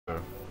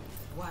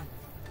1.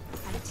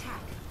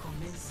 Attack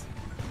commence.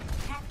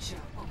 Capture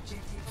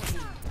objective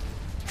A.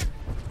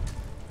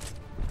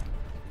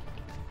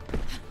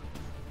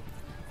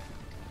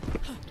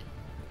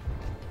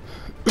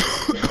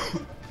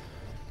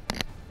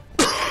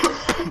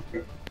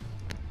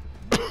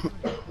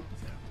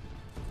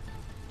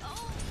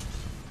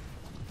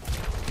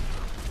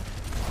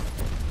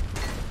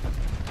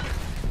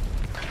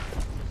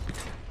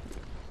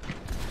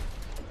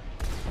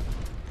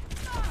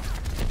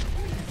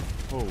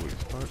 Holy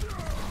fuck.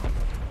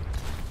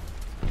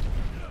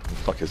 Where the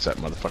fuck is that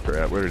motherfucker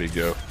at? Where did he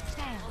go?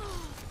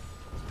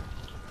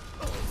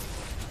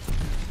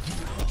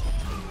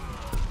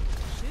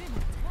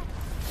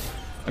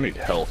 I need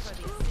health.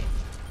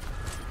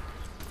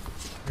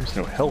 There's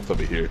no health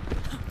over here.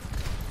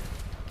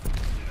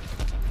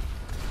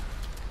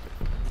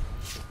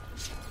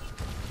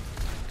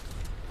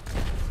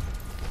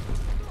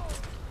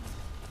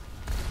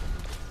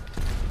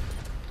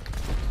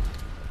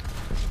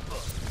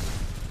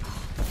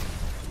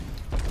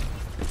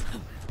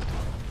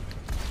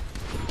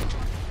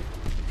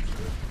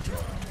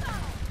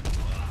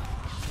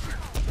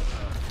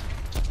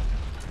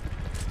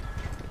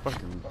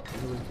 Fucking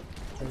really.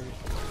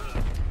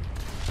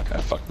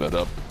 I fucked that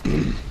up.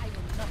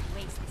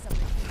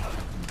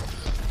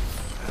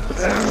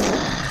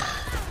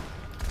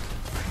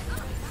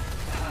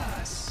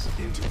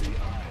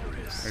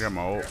 I got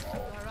my ult.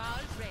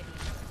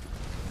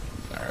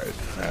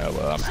 Alright,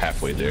 well, I'm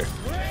halfway there.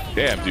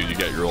 Damn, dude, you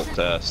got your ult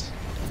test.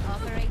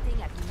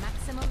 Operating at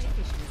maximum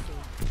efficiency.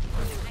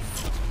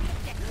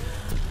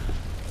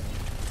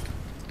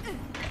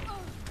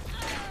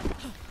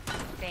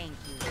 Thank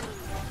you.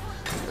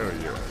 Oh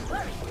yeah.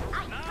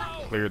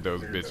 Cleared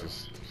those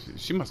bitches.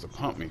 She must have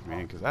pumped me,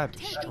 man, because I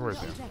destroyed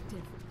them.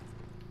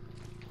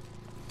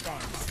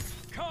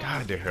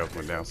 God, their health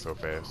went down so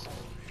fast.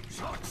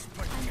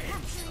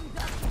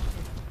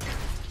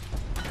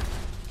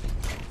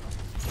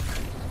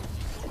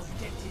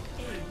 Objective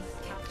A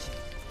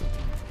captured.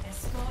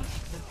 Escort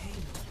the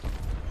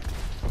payload.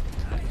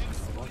 I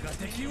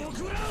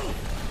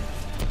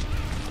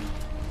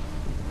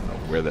don't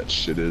know where that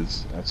shit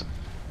is. That's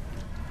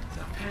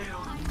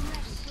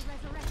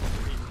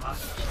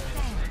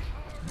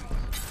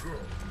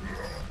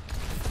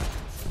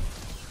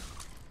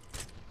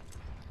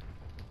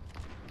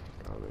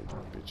All these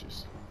bitches.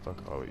 Fuck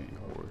all of you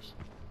whores.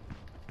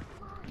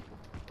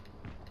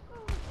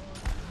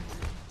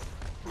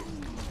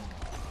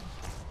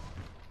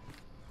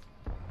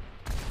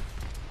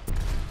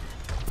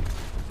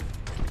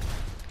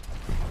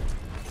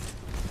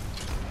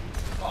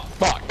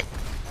 fuck.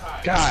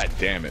 God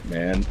damn it,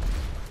 man.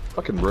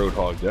 Fucking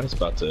Roadhog, that's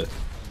about to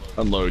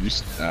unload. You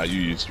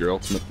used your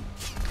ultimate.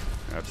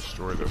 I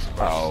destroyed those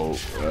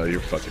spots. Oh, you're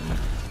fucking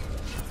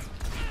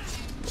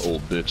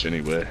old bitch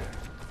anyway.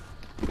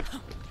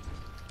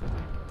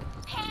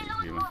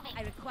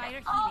 I require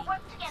healing.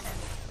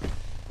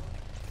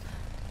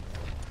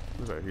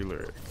 Where's that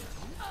healer at?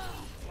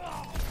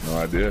 No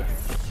idea.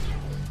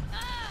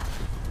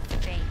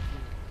 Thank you.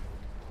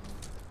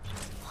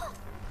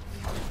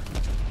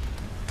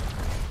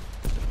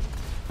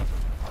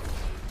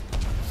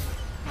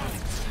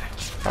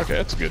 Okay,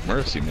 that's a good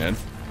mercy, man.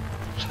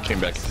 She came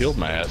back and healed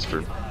my ass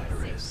for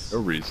no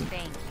reason.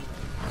 Thank you.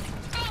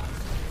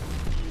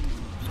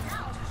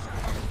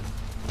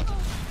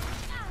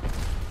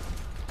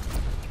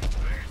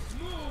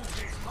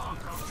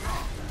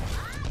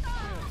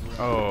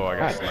 Oh, I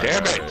got God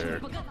damn it!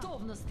 there.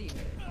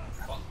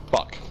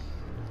 Fuck.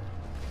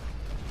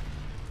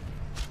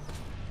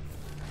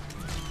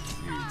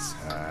 It's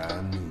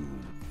Hanu.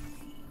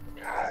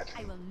 God.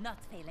 I will not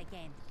fail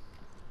again.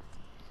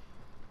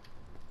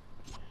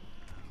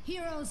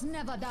 Heroes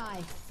never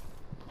die.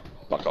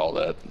 Fuck all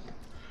that.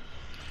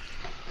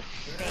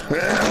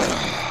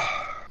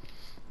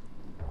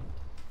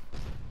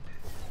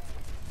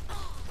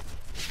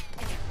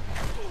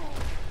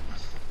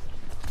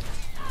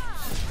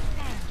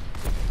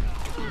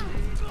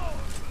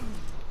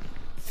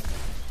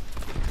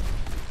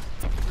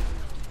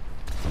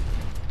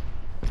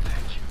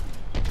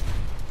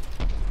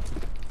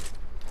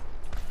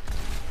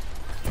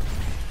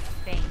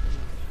 Thank you.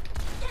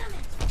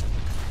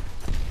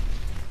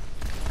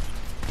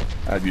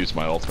 I'd use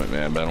my ultimate,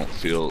 man, but I don't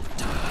feel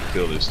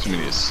there's too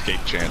many escape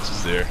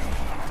chances there.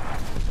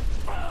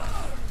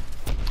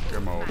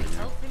 Come on.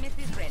 Ultimate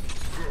is ready.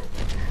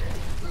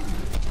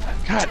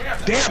 God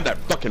damn, that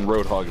fucking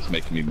Roadhog is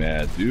making me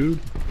mad, dude.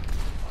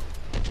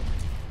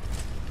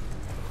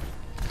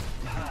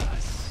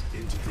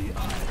 Into the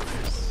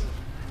iris.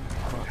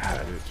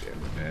 God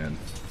damn it, man.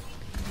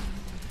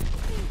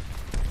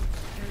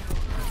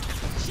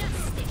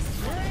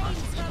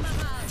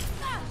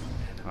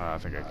 I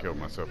think I killed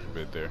myself a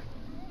bit there.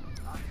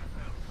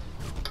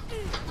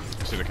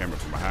 I should have came up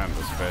from behind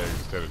this bag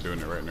instead of doing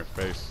it right in their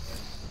face.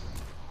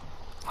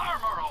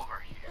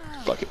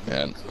 Fuck it,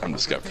 man. I'm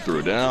just got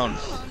threw down.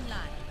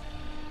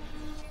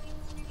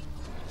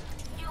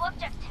 New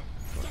objective.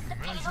 Get the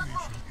payload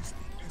moving.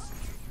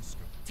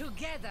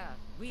 Together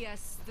we are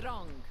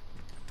strong.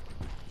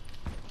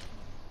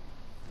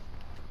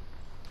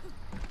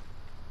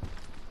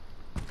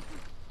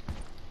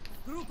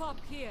 Pop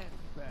here.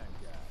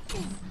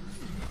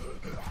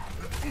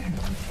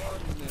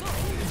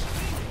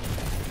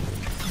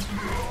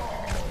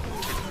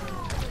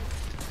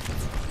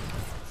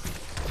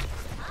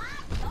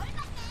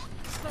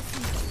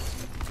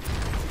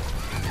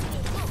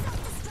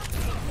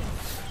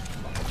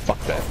 Fuck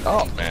that.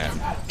 Oh man.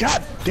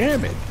 God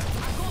damn it.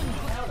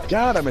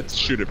 God, I meant to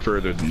shoot it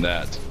further than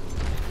that.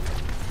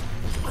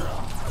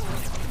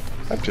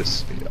 That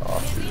pisses me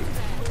off, dude.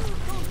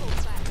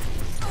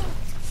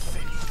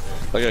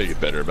 I gotta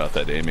get better about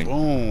that aiming.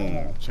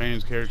 Boom.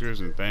 Change characters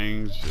and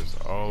things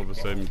just all of a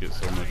sudden get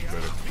so much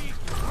better.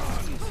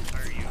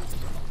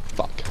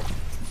 Fuck.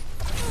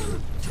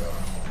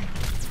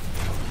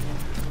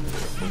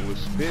 Foolish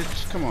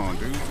bitch. Come on,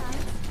 dude.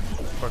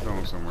 Fuck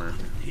on somewhere.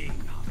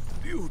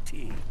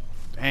 Beauty.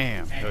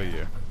 Damn. Hell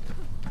yeah.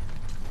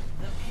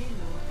 The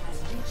payload has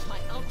reached My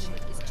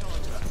ultimate is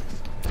charged.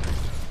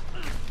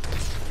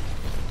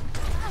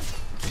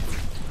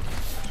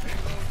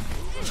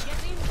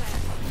 Get in there.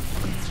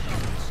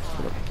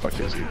 What the fuck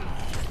is he?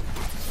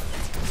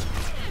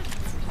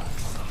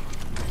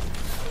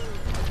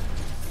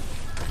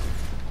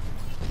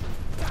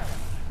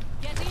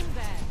 Get in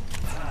there.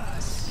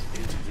 Pass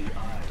into the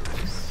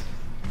iris.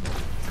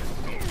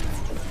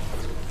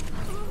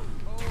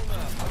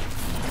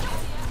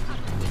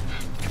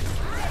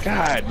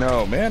 God,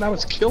 no, man, I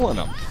was killing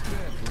them.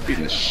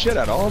 Beating the shit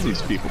out of all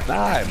these people.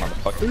 Die,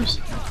 motherfuckers.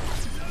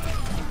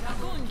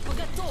 Огонь по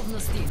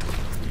готовности.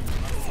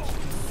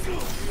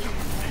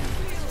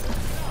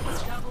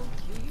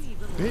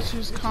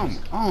 Bitches, come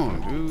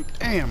on, dude.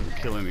 Damn, I'm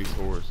killing these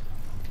whores.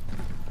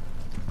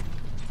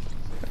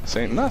 This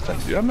ain't nothing,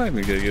 dude. I'm not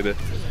even gonna get a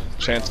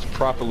chance to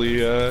properly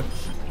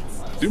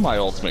do my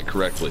ultimate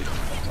correctly.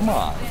 Come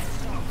on.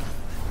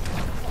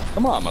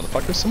 Come on,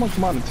 motherfuckers. Someone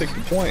come on and take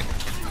the point.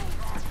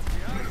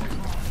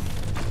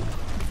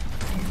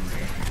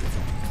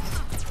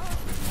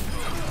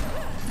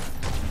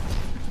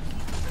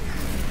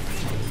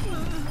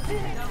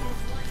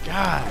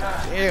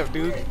 God damn,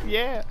 dude.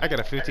 Yeah. I got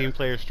a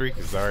 15-player streak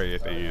of Zarya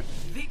at the end.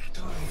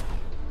 victory.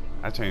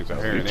 I changed the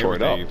hair You and tore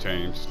it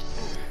everything up. changed.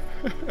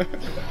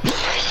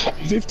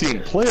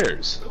 15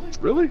 players.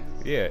 Really?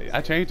 Yeah,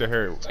 I changed the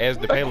hair as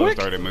the That payload quick?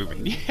 started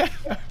moving. Yeah.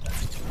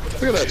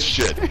 Look at that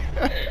shit.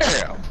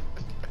 Damn.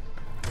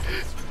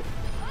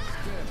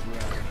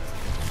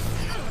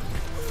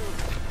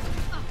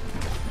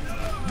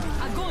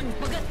 Огонь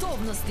по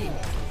готовности.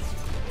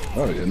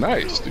 Oh, you're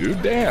nice,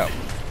 dude. Damn.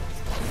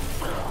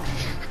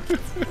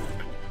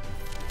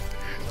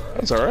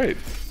 That's alright.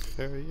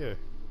 Hell yeah.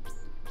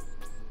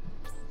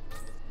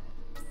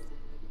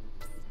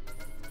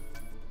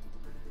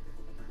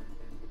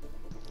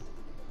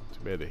 Too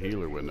bad the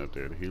healer wasn't up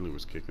there. The healer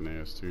was kicking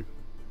ass too.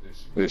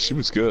 Yeah, she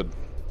was good.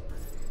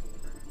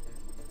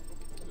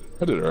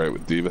 I did alright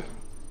with Diva.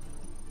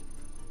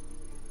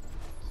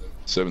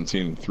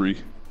 17-3.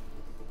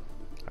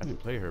 I didn't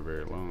play her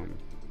very long.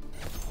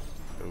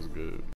 That was good.